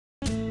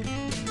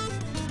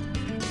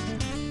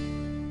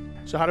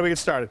So how do we get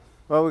started?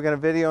 Well, we're going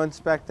to video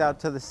inspect out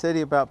to the city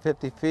about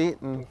 50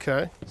 feet and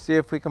see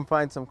if we can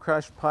find some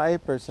crushed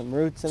pipe or some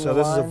roots in the line. So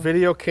this is a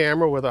video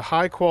camera with a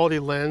high quality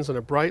lens and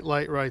a bright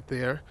light right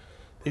there.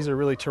 These are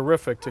really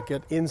terrific to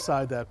get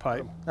inside that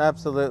pipe.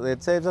 Absolutely.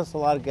 It saves us a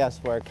lot of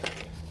guesswork.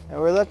 And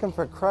we're looking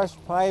for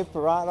crushed pipe,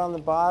 rot on the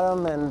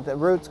bottom, and the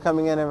roots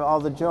coming in all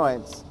the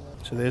joints.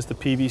 So there's the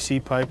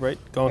PVC pipe right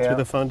going through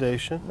the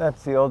foundation.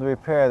 That's the old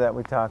repair that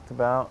we talked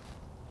about.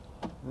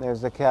 And there's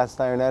the cast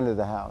iron end of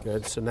the house.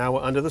 Good. So now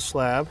we're under the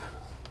slab.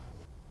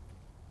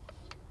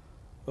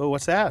 Oh,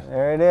 what's that?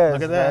 There it is.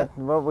 Look at that. That's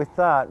what we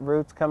thought,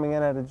 roots coming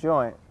in at a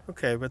joint.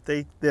 Okay, but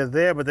they're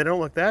there, but they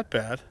don't look that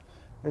bad.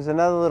 There's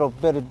another little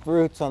bit of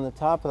roots on the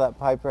top of that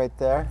pipe right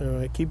there. All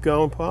right, keep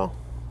going, Paul.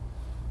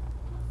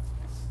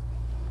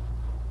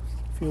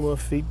 A few more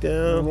feet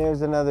down. And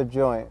there's another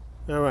joint.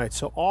 All right,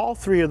 so all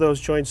three of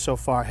those joints so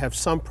far have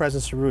some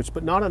presence of roots,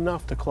 but not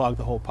enough to clog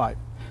the whole pipe.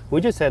 We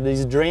just had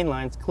these drain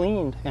lines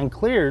cleaned and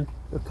cleared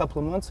a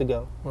couple of months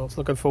ago. Well, it's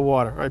looking for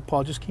water. All right,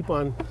 Paul, just keep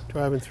on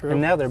driving through. And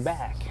now they're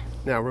back.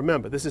 Now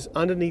remember, this is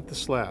underneath the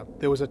slab.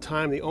 There was a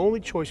time the only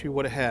choice we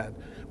would have had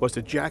was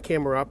to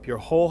jackhammer up your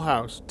whole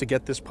house to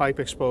get this pipe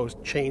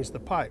exposed, change the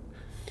pipe.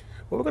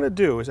 What we're going to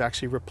do is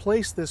actually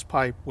replace this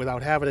pipe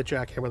without having to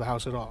jackhammer the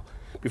house at all.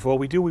 Before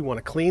we do, we want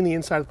to clean the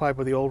inside of the pipe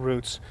with the old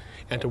roots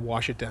and to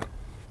wash it down.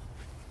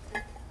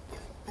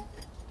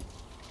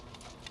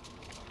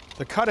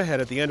 The cutter head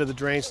at the end of the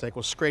drain snake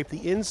will scrape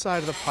the inside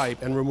of the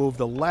pipe and remove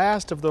the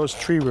last of those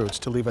tree roots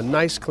to leave a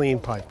nice clean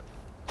pipe.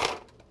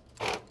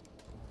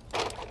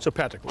 So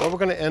Patrick, what we're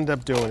going to end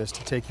up doing is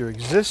to take your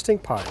existing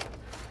pipe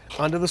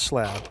under the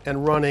slab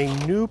and run a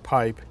new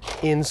pipe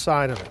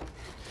inside of it.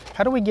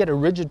 How do we get a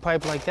rigid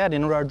pipe like that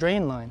into our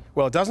drain line?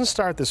 Well, it doesn't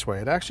start this way.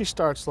 It actually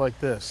starts like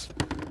this,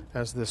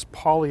 as this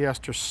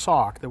polyester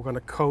sock that we're going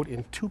to coat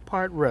in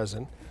 2-part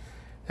resin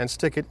and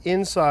stick it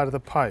inside of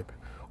the pipe.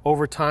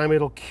 Over time,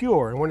 it'll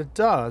cure, and when it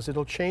does,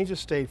 it'll change the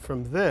state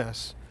from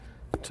this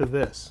to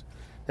this.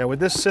 Now, with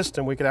this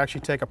system, we could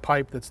actually take a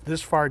pipe that's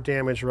this far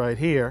damaged right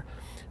here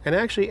and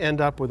actually end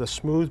up with a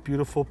smooth,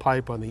 beautiful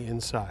pipe on the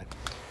inside.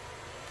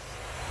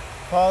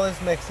 Paul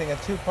is mixing a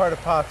 2-part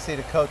epoxy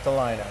to coat the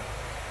liner.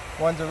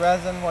 One's a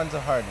resin, one's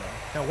a hardener.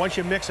 Now, once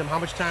you mix them, how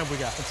much time we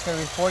got? It's going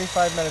to be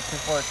 45 minutes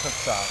before it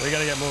cooks off. We got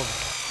to get moving.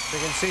 You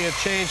can see it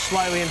change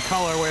slightly in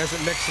color whereas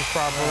it mixes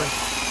properly.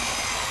 Right.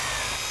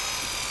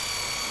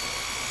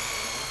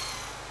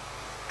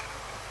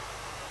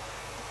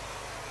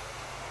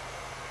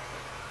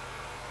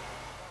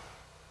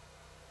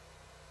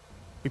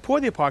 We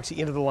pour the epoxy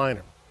into the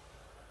liner.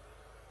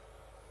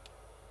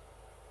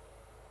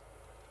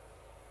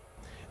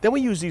 Then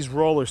we use these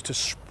rollers to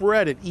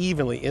spread it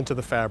evenly into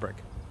the fabric.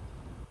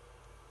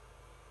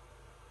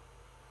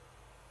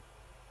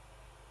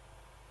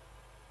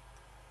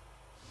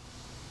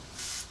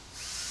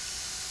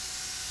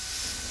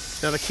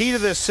 Now the key to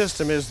this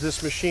system is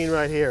this machine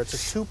right here. It's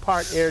a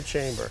 2-part air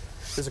chamber.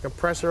 There's a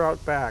compressor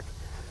out back.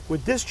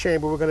 With this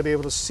chamber, we're going to be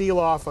able to seal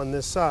off on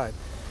this side.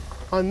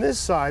 On this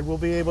side, we'll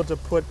be able to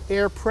put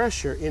air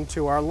pressure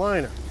into our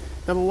liner.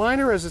 Now the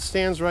liner as it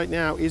stands right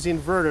now is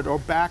inverted or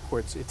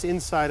backwards. It's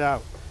inside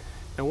out.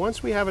 And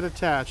once we have it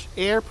attached,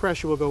 air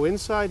pressure will go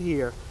inside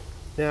here,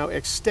 now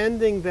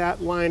extending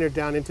that liner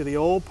down into the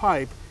old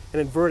pipe and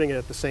inverting it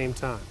at the same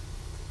time.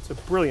 It's a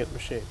brilliant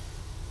machine.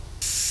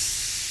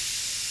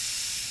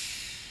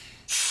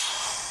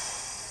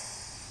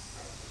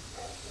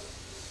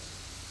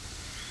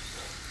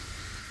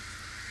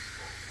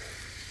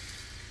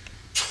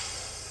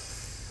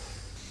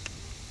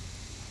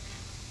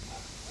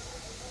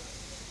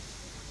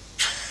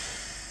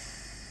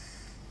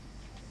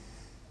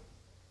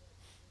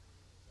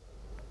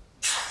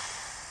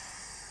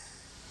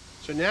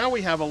 So now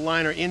we have a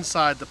liner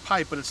inside the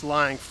pipe, but it's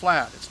lying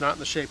flat. It's not in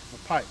the shape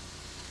of a pipe.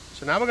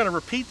 So now we're going to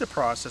repeat the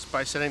process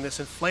by setting this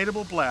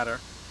inflatable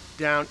bladder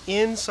down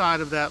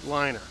inside of that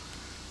liner.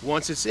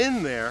 Once it's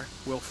in there,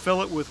 we'll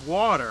fill it with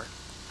water.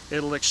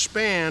 It'll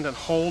expand and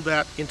hold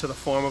that into the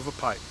form of a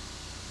pipe.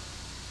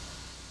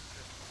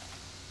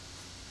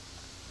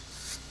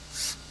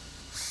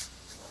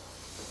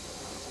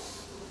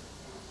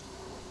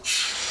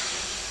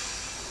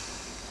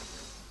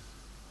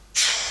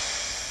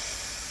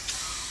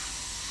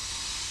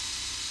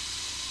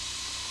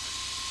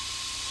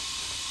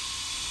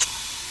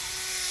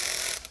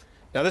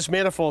 Now this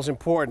manifold is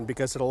important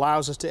because it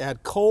allows us to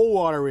add cold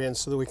water in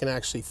so that we can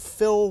actually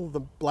fill the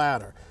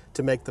bladder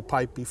to make the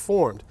pipe be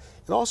formed.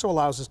 It also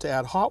allows us to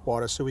add hot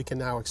water so we can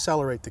now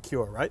accelerate the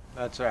cure, right?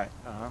 That's right.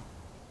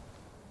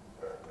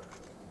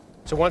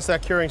 So once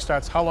that curing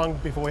starts, how long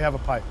before we have a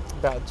pipe?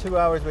 About 2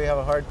 hours we have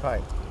a hard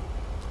pipe.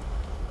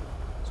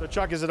 So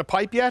Chuck, is it a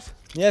pipe yet?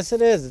 Yes,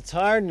 it is. It's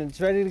hard and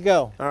it's ready to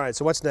go. All right,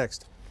 so what's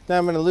next? Now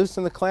I'm going to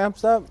loosen the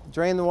clamps up,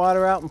 drain the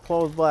water out, and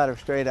pull the bladder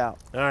straight out.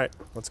 All right,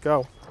 let's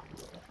go.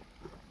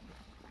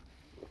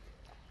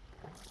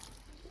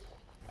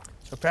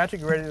 So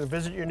Patrick, you ready to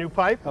visit your new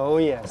pipe? Oh,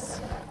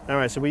 yes. All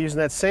right, so we're using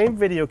that same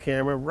video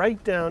camera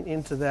right down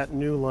into that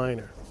new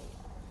liner.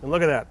 And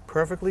look at that,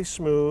 perfectly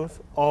smooth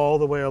all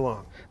the way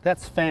along.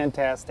 That's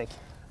fantastic.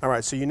 All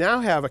right, so you now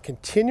have a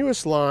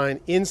continuous line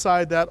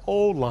inside that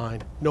old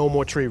line, no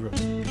more tree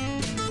roots.